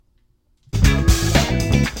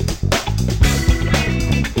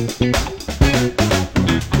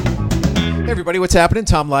everybody. What's happening?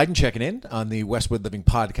 Tom Lydon checking in on the Westwood Living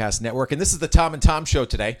Podcast Network. And this is the Tom and Tom Show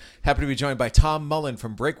today. Happy to be joined by Tom Mullen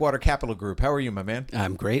from Breakwater Capital Group. How are you, my man?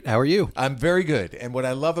 I'm great. How are you? I'm very good. And what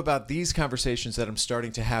I love about these conversations that I'm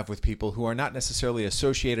starting to have with people who are not necessarily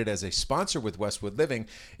associated as a sponsor with Westwood Living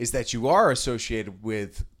is that you are associated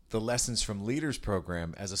with the Lessons from Leaders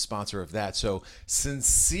program as a sponsor of that. So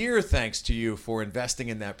sincere thanks to you for investing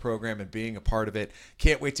in that program and being a part of it.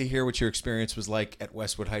 Can't wait to hear what your experience was like at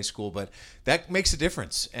Westwood High School, but that makes a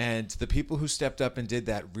difference. And the people who stepped up and did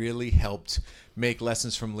that really helped make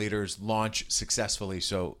Lessons from Leaders launch successfully.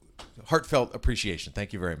 So heartfelt appreciation.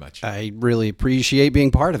 Thank you very much. I really appreciate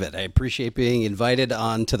being part of it. I appreciate being invited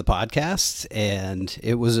on to the podcast, and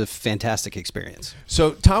it was a fantastic experience.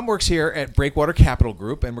 So Tom works here at Breakwater Capital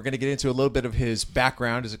Group, and we're going to get into a little bit of his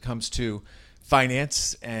background as it comes to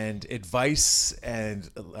finance and advice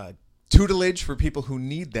and tutelage for people who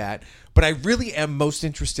need that. But I really am most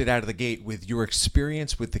interested out of the gate with your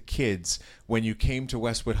experience with the kids when you came to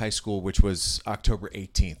Westwood High School, which was October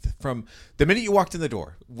 18th. From the minute you walked in the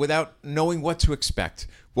door, without knowing what to expect,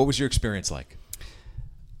 what was your experience like?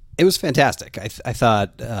 It was fantastic. I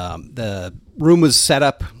thought the room was set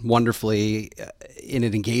up wonderfully in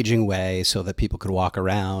an engaging way so that people could walk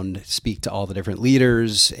around, speak to all the different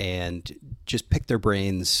leaders, and just pick their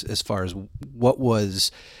brains as far as what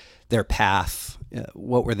was their path,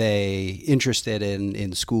 what were they interested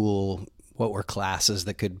in school, what were classes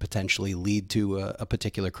that could potentially lead to a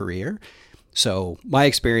particular career. So my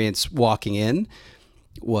experience walking in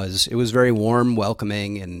was very warm,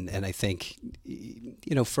 welcoming, and I think,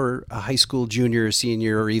 for a high school junior,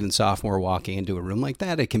 senior, or even sophomore walking into a room like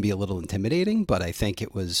that, it can be a little intimidating, but I think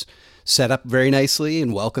it was set up very nicely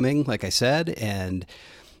and welcoming, like I said, and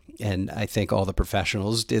I think all the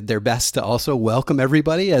professionals did their best to also welcome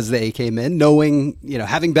everybody as they came in, knowing,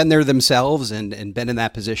 having been there themselves and been in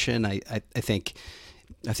that position. I think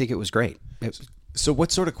it was great. So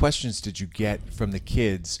what sort of questions did you get from the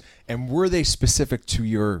kids, and were they specific to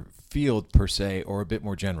your field per se, or a bit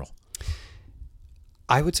more general?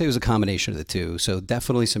 I would say it was a combination of the two. So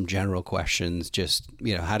definitely some general questions, just,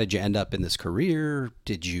 how did you end up in this career?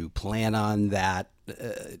 Did you plan on that,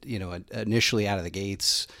 initially out of the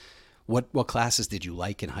gates? What classes did you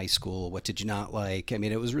like in high school? What did you not like? I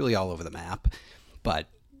mean, it was really all over the map, but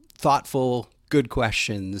thoughtful, good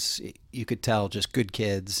questions. You could tell just good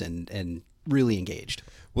kids and really engaged.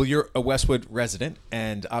 Well, you're a Westwood resident,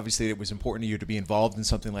 and obviously it was important to you to be involved in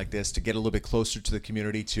something like this, to get a little bit closer to the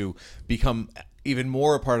community, to become even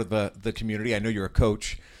more a part of the community. I know you're a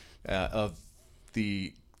coach of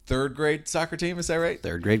the third grade soccer team. Is that right?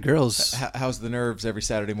 Third grade girls. How's the nerves every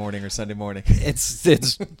Saturday morning or Sunday morning?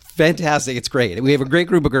 It's fantastic. It's great. We have a great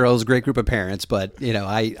group of girls, a great group of parents, but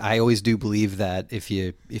I always do believe that if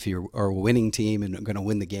you are a winning team and are going to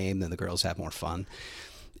win the game, then the girls have more fun.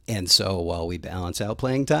 And so while we balance out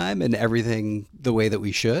playing time and everything the way that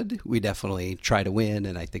we should, we definitely try to win,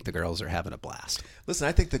 and I think the girls are having a blast. Listen,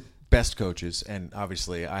 I think the best coaches, and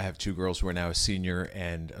obviously I have two girls who are now a senior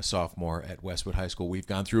and a sophomore at Westwood High School. We've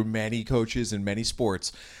gone through many coaches in many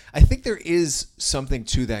sports. I think there is something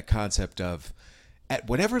to that concept of, at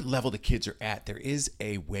whatever level the kids are at, there is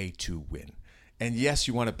a way to win. And yes,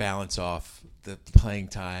 you want to balance off the playing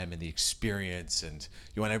time and the experience, and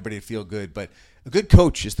you want everybody to feel good, but a good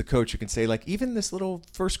coach is the coach who can say, like, even this little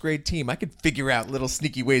first grade team, I could figure out little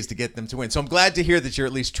sneaky ways to get them to win. So I'm glad to hear that you're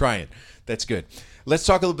at least trying. That's good. Let's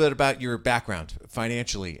talk a little bit about your background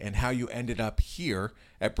financially and how you ended up here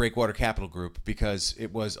at Breakwater Capital Group, because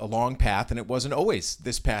it was a long path, and it wasn't always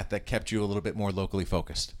this path that kept you a little bit more locally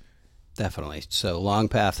focused. Definitely. So long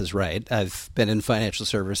path is right. I've been in financial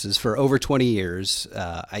services for over 20 years.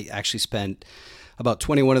 I actually spent about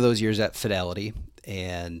 21 of those years at Fidelity.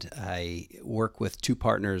 And I work with two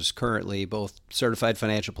partners currently, both certified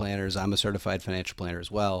financial planners. I'm a certified financial planner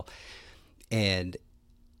as well. And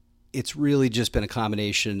it's really just been a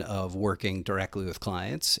combination of working directly with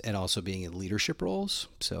clients and also being in leadership roles.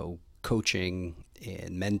 So coaching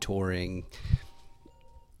and mentoring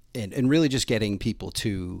and really just getting people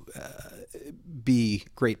to be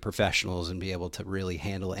great professionals and be able to really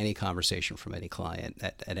handle any conversation from any client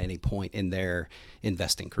at any point in their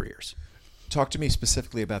investing careers. Talk to me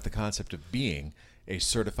specifically about the concept of being a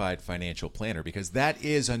certified financial planner, because that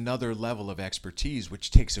is another level of expertise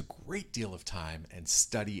which takes a great deal of time and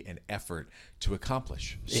study and effort to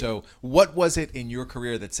accomplish. So what was it in your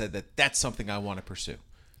career that said that that's something I want to pursue?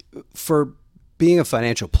 For being a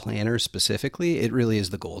financial planner specifically, it really is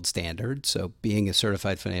the gold standard. So being a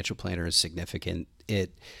certified financial planner is significant.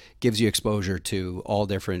 It gives you exposure to all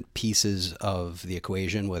different pieces of the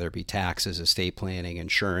equation, whether it be taxes, estate planning,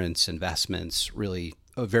 insurance, investments, really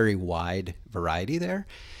a very wide variety there.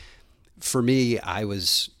 For me, I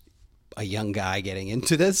was a young guy getting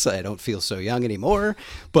into this. I don't feel so young anymore,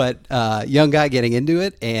 but young guy getting into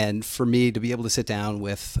it. And for me to be able to sit down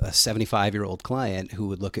with a 75-year-old client who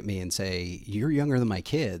would look at me and say, "You're younger than my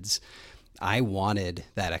kids," I wanted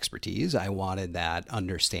that expertise. I wanted that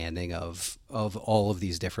understanding of all of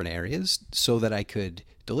these different areas so that I could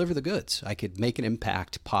deliver the goods. I could make an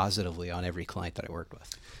impact positively on every client that I worked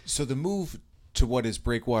with. So the move to what is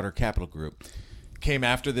Breakwater Capital Group came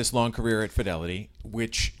after this long career at Fidelity,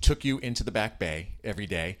 which took you into the Back Bay every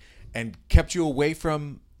day and kept you away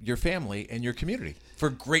from your family and your community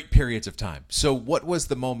for great periods of time. So what was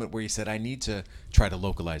the moment where you said, I need to try to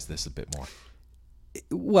localize this a bit more?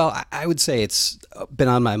 Well, I would say it's been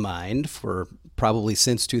on my mind for probably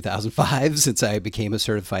since 2005, since I became a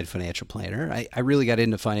certified financial planner. I really got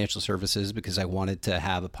into financial services because I wanted to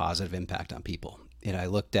have a positive impact on people. And I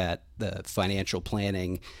looked at the financial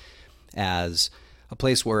planning as a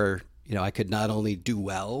place where, I could not only do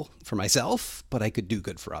well for myself, but I could do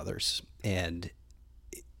good for others. And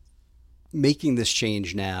making this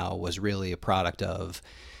change now was really a product of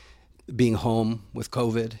being home with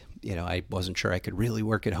COVID. I wasn't sure I could really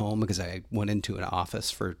work at home because I went into an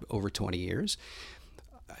office for over 20 years.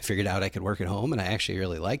 I figured out I could work at home, and I actually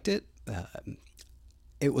really liked it.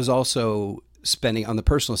 It was also spending, on the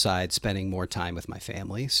personal side, spending more time with my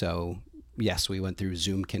family. So yes, we went through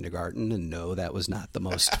Zoom kindergarten, and no, that was not the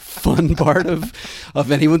most fun part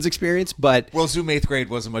of anyone's experience. But well, Zoom 8th grade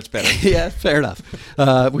wasn't much better. Yeah, fair enough.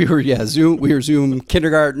 We were Zoom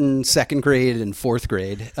kindergarten, 2nd grade, and 4th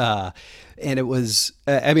grade. And it was,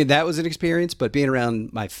 that was an experience, but being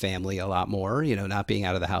around my family a lot more, not being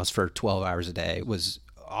out of the house for 12 hours a day was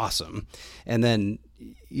awesome. And then,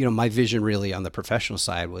 my vision really on the professional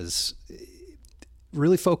side was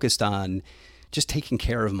really focused on just taking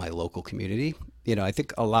care of my local community. I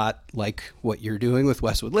think a lot like what you're doing with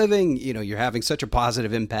Westwood Living, you're having such a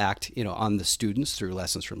positive impact, on the students through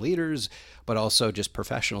lessons from leaders, but also just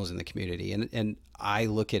professionals in the community. And I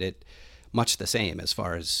look at it much the same as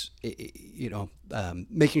far as,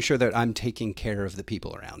 making sure that I'm taking care of the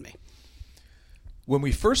people around me. When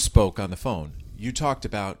we first spoke on the phone, you talked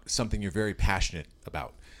about something you're very passionate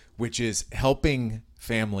about, which is helping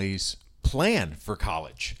families plan for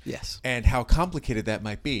college. Yes. And how complicated that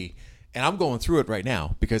might be. And I'm going through it right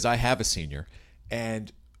now because I have a senior.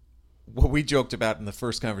 And what we joked about in the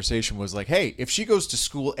first conversation was like, hey, if she goes to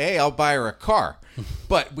school A, I'll buy her a car.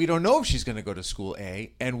 But we don't know if she's going to go to school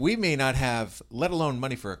A. And we may not have, let alone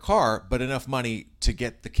money for a car, but enough money to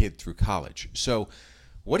get the kid through college. So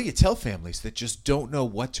what do you tell families that just don't know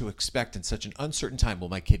what to expect in such an uncertain time? Will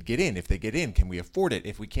my kid get in? If they get in, can we afford it?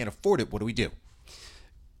 If we can't afford it, what do we do?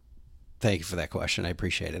 Thank you for that question. I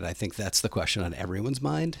appreciate it. I think that's the question on everyone's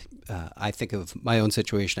mind. I think of my own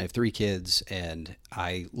situation. I have 3 kids, and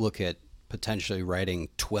I look at potentially writing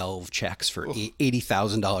 12 checks for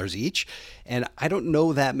 $80,000 each. And I don't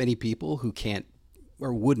know that many people who can't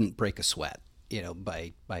or wouldn't break a sweat,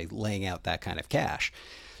 by laying out that kind of cash.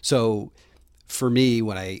 So for me,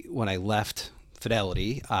 when I left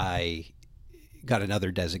Fidelity, I got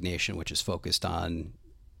another designation, which is focused on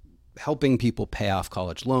helping people pay off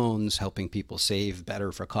college loans, helping people save better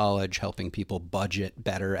for college, helping people budget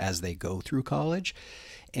better as they go through college.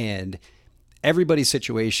 And everybody's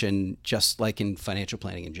situation, just like in financial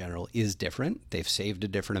planning in general, is different. They've saved a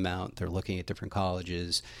different amount. They're looking at different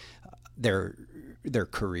colleges. Their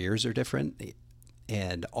careers are different.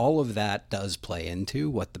 And all of that does play into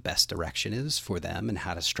what the best direction is for them and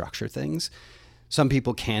how to structure things. Some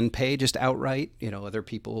people can pay just outright. Other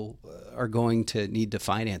people are going to need to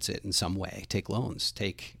finance it in some way, take loans,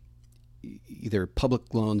 take either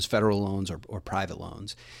public loans, federal loans, or private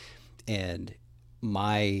loans. And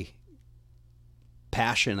my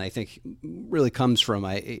passion, I think, really comes from,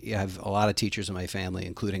 I have a lot of teachers in my family,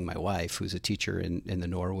 including my wife, who's a teacher in the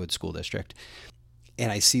Norwood School District.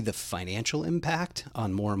 And I see the financial impact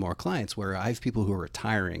on more and more clients where I have people who are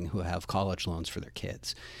retiring who have college loans for their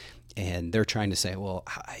kids. And they're trying to say, well,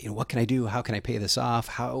 what can I do? How can I pay this off?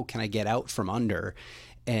 How can I get out from under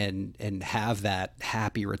and have that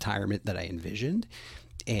happy retirement that I envisioned?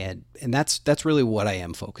 And that's really what I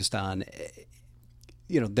am focused on.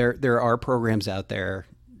 There are programs out there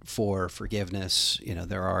for forgiveness.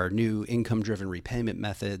 There are new income-driven repayment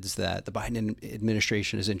methods that the Biden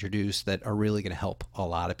administration has introduced that are really going to help a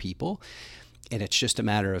lot of people. And it's just a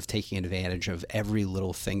matter of taking advantage of every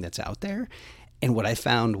little thing that's out there. And what I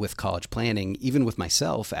found with college planning, even with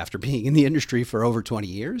myself, after being in the industry for over 20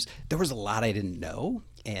 years, there was a lot I didn't know.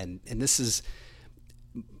 And this is,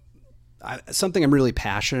 something I'm really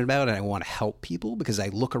passionate about, and I want to help people because I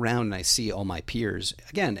look around and I see all my peers.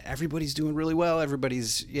 Again, everybody's doing really well.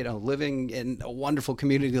 Everybody's, living in a wonderful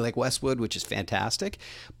community like Westwood, which is fantastic.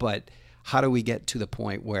 But how do we get to the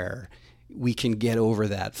point where we can get over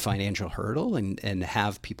that financial hurdle and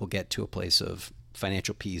have people get to a place of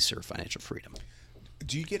financial peace or financial freedom?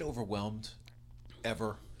 Do you get overwhelmed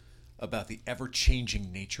ever about the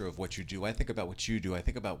ever-changing nature of what you do? I think about what you do. I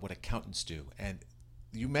think about what accountants do. And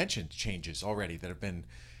you mentioned changes already that have been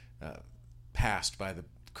passed by the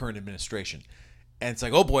current administration. And it's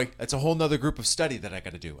like, oh boy, that's a whole nother group of study that I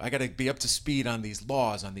got to do. I got to be up to speed on these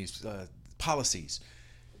laws, on these policies.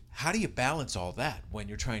 How do you balance all that when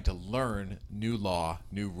you're trying to learn new law,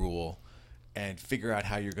 new rule, and figure out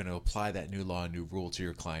how you're going to apply that new law and new rule to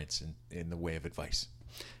your clients in the way of advice?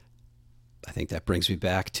 I think that brings me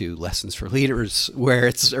back to Lessons for Leaders,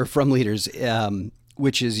 or from leaders,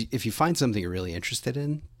 which is if you find something you're really interested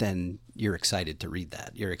in, then you're excited to read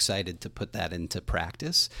that. You're excited to put that into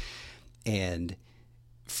practice. And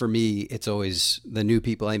for me, it's always the new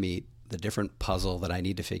people I meet, the different puzzle that I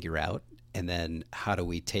need to figure out, and then how do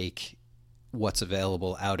we take what's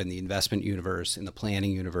available out in the investment universe, in the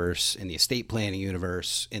planning universe, in the estate planning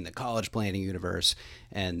universe, in the college planning universe,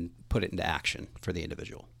 and put it into action for the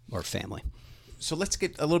individual or family. So let's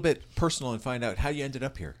get a little bit personal and find out how you ended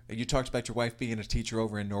up here. You talked about your wife being a teacher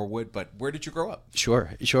over in Norwood, but where did you grow up? Sure.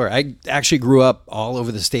 I actually grew up all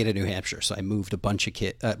over the state of New Hampshire, so I moved a bunch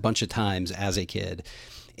of times as a kid,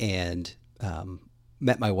 and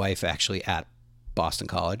met my wife actually at Boston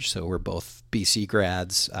College. So we're both BC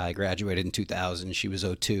grads. I graduated in 2000. She was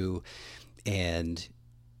 02, and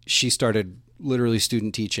she started literally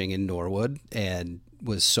student teaching in Norwood, and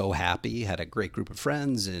was so happy, had a great group of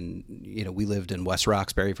friends, and we lived in West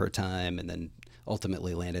Roxbury for a time and then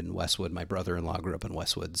ultimately landed in Westwood. My brother-in-law grew up in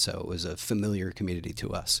Westwood, so it was a familiar community to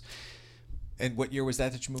us. And what year was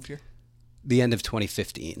that you moved here? The end of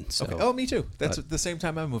 2015. So, okay. Oh, me too. That's the same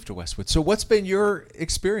time I moved to Westwood. So what's been your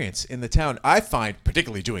experience in the town? I find,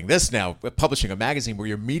 particularly doing this now, publishing a magazine where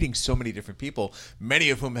you're meeting so many different people, many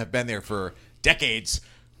of whom have been there for decades,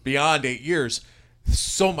 beyond 8 years,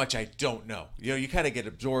 so much I don't know. You kind of get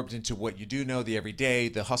absorbed into what you do know, the everyday,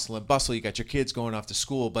 the hustle and bustle. You got your kids going off to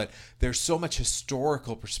school, but there's so much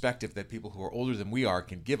historical perspective that people who are older than we are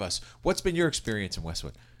can give us. What's been your experience in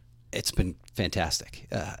Westwood? It's been fantastic.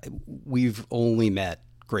 We've only met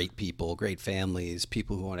great people, great families,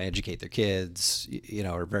 people who want to educate their kids,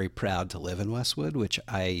 are very proud to live in Westwood, which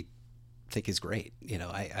I think is great.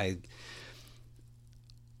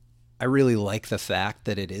 I really like the fact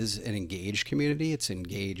that it is an engaged community. It's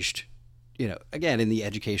engaged, again, in the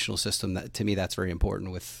educational system. That, to me, that's very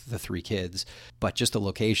important with the 3 kids. But just the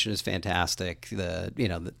location is fantastic. I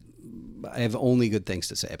have only good things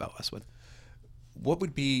to say about Westwood. What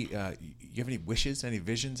would be, you have any wishes, any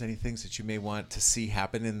visions, any things that you may want to see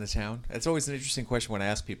happen in the town? It's always an interesting question when I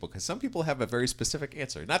ask people, because some people have a very specific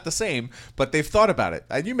answer. Not the same, but they've thought about it.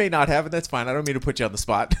 And you may not have, and that's fine. I don't mean to put you on the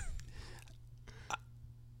spot.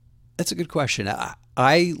 That's a good question.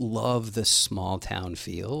 I love the small town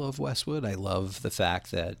feel of Westwood. I love the fact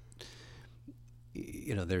that,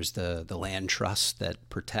 there's the land trust that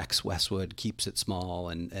protects Westwood, keeps it small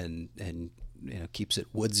and keeps it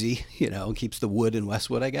woodsy, keeps the wood in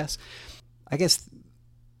Westwood, I guess. I guess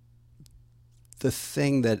the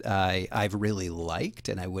thing that I've really liked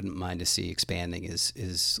and I wouldn't mind to see expanding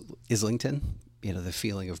is Islington. The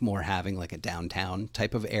feeling of more having like a downtown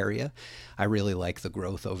type of area. I really like the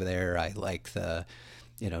growth over there. I like the,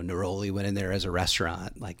 Neroli went in there as a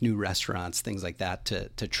restaurant, like new restaurants, things like that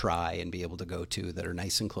to try and be able to go to that are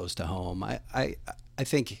nice and close to home. I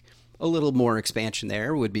think a little more expansion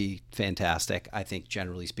there would be fantastic. I think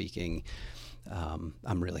generally speaking,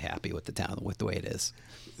 I'm really happy with the town, with the way it is.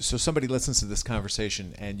 So somebody listens to this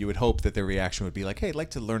conversation and you would hope that their reaction would be like, hey, I'd like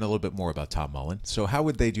to learn a little bit more about Tom Mullen. So how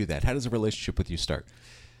would they do that? How does a relationship with you start?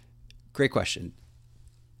 Great question.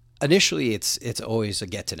 Initially, it's always a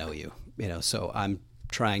get to know you, so I'm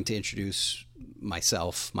trying to introduce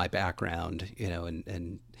myself, my background,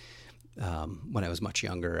 and when I was much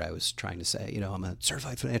younger, I was trying to say, I'm a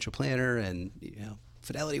certified financial planner and,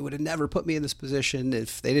 Fidelity would have never put me in this position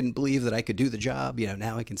if they didn't believe that I could do the job.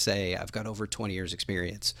 Now I can say I've got over 20 years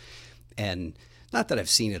experience, and not that I've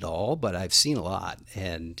seen it all, but I've seen a lot.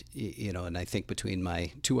 And, and I think between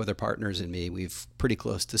my 2 other partners and me, we've pretty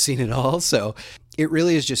close to seen it all. So it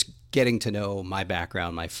really is just getting to know my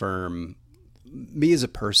background, my firm, me as a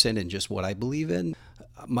person, and just what I believe in.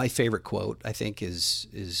 My favorite quote, I think,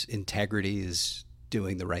 is integrity is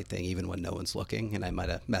doing the right thing even when no one's looking. And I might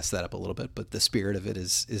have messed that up a little bit, but the spirit of it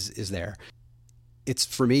is there. it's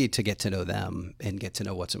for me to get to know them and get to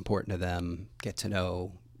know what's important to them, get to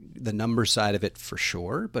know the number side of it for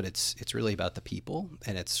sure, but it's really about the people,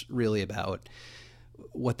 and it's really about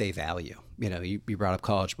what they value. You brought up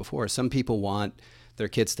college before. Some people want their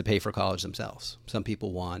kids to pay for college themselves. Some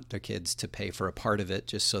people want their kids to pay for a part of it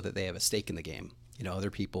just so that they have a stake in the game.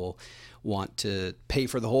 Other people want to pay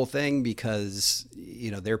for the whole thing because,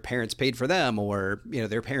 their parents paid for them, or,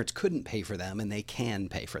 their parents couldn't pay for them and they can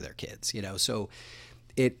pay for their kids, So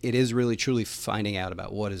it is really truly finding out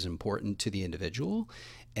about what is important to the individual,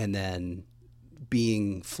 and then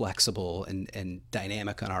being flexible and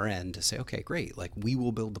dynamic on our end to say, okay, great. Like, we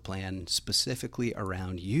will build the plan specifically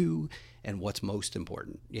around you and what's most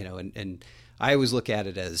important, and I always look at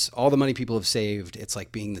it as all the money people have saved. It's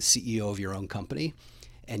like being the CEO of your own company,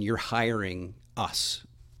 and you're hiring us,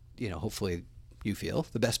 hopefully you feel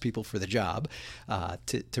the best people for the job,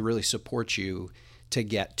 to really support you to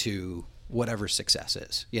get to whatever success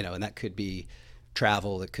is, and that could be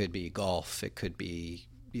travel, it could be golf, it could be,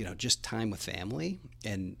 just time with family.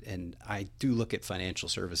 And I do look at financial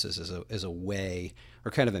services as a way,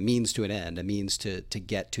 or kind of a means to an end, a means to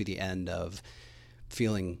get to the end of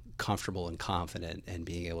feeling comfortable and confident and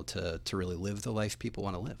being able to really live the life people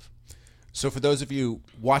want to live. So for those of you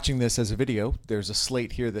watching this as a video, there's a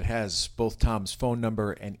slate here that has both Tom's phone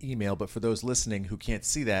number and email. But for those listening who can't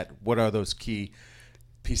see that, what are those key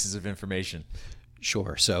pieces of information?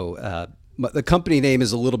 Sure. So the company name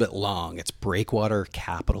is a little bit long. It's Breakwater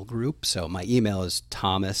Capital Group. So my email is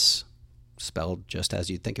Thomas, spelled just as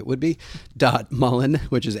you'd think it would be, .Mullen,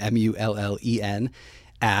 which is Mullen,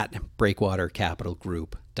 at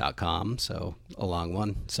breakwatercapitalgroup.com. So a long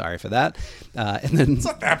one. Sorry for that. And then it's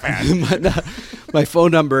not that bad. my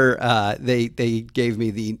phone number, they gave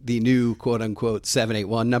me the new quote unquote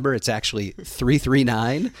 781 number. It's actually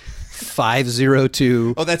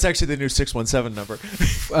 339-502. Oh, that's actually the new 617 number.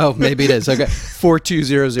 Oh, maybe it is. Okay.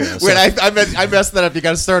 4200. Wait, I messed that up. You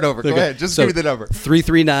got to start over. Go ahead. Just give me the number.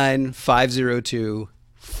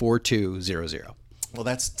 339-502-4200. Well,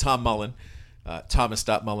 that's Tom Mullen.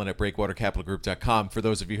 Thomas.Mullen at breakwatercapitalgroup.com for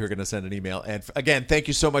those of you who are going to send an email. And again, thank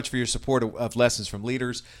you so much for your support of Lessons from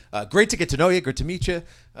Leaders. Great to get to know you. Great to meet you.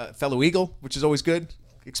 Fellow Eagle, which is always good.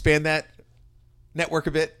 Expand that network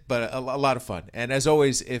a bit, but a lot of fun. And as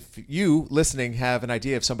always, if you listening have an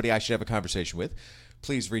idea of somebody I should have a conversation with,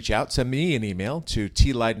 please reach out. Send me an email to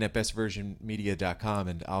tleiden@bestversionmedia.com,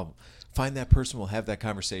 and I'll find that person. We'll have that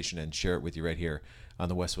conversation and share it with you right here on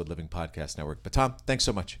the Westwood Living Podcast Network. But Tom, thanks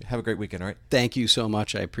so much. Have a great weekend, all right? Thank you so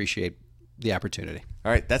much. I appreciate the opportunity.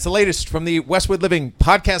 All right, that's the latest from the Westwood Living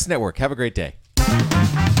Podcast Network. Have a great day.